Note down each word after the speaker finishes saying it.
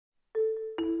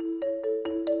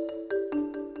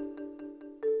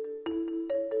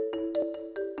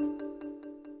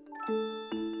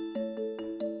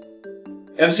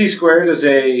MC² is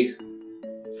a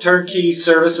turnkey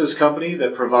services company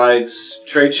that provides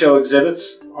trade show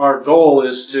exhibits. Our goal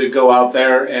is to go out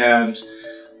there and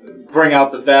bring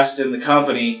out the best in the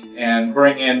company and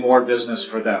bring in more business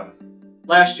for them.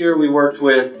 Last year we worked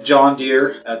with John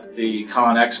Deere at the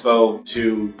Con Expo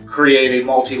to create a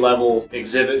multi-level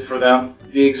exhibit for them.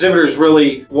 The exhibitors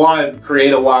really want to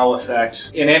create a wow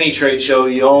effect. In any trade show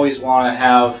you always want to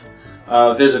have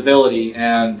visibility,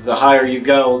 and the higher you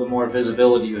go, the more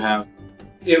visibility you have.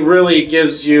 It really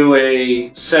gives you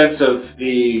a sense of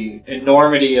the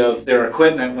enormity of their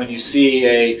equipment when you see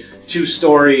a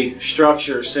two-story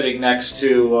structure sitting next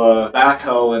to a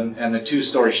backhoe and the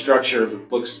two-story structure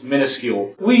looks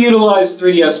minuscule. We utilize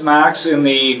 3ds Max in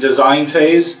the design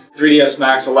phase. 3ds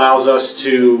Max allows us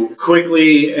to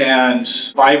quickly and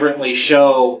vibrantly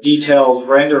show detailed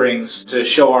renderings to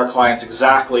show our clients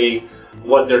exactly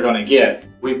what they're going to get.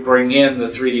 We bring in the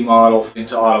 3D model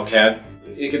into AutoCAD.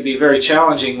 It can be very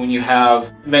challenging when you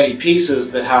have many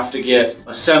pieces that have to get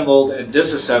assembled and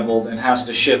disassembled and has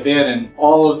to ship in, and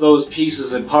all of those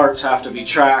pieces and parts have to be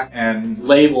tracked and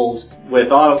labeled. With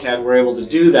AutoCAD we're able to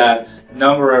do that,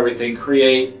 number everything,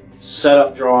 create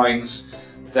setup drawings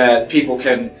that people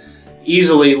can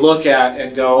easily look at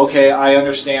and go, okay, I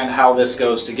understand how this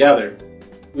goes together.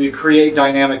 We create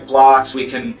dynamic blocks. We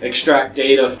can extract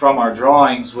data from our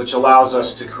drawings, which allows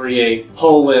us to create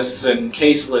pull lists and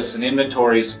case lists and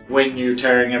inventories. When you're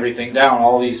tearing everything down,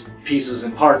 all these pieces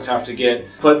and parts have to get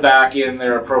put back in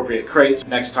their appropriate crates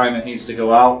next time it needs to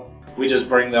go out. We just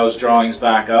bring those drawings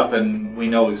back up and we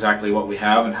know exactly what we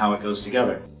have and how it goes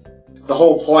together. The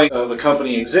whole point of a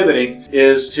company exhibiting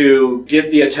is to get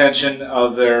the attention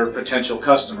of their potential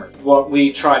customers. What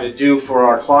we try to do for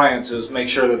our clients is make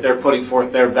sure that they're putting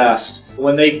forth their best.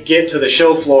 When they get to the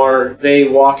show floor, they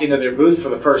walk into their booth for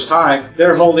the first time,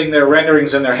 they're holding their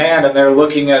renderings in their hand and they're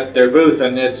looking at their booth,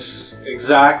 and it's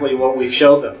exactly what we've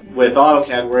showed them. With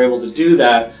AutoCAD we're able to do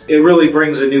that. It really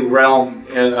brings a new realm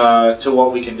to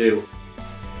what we can do.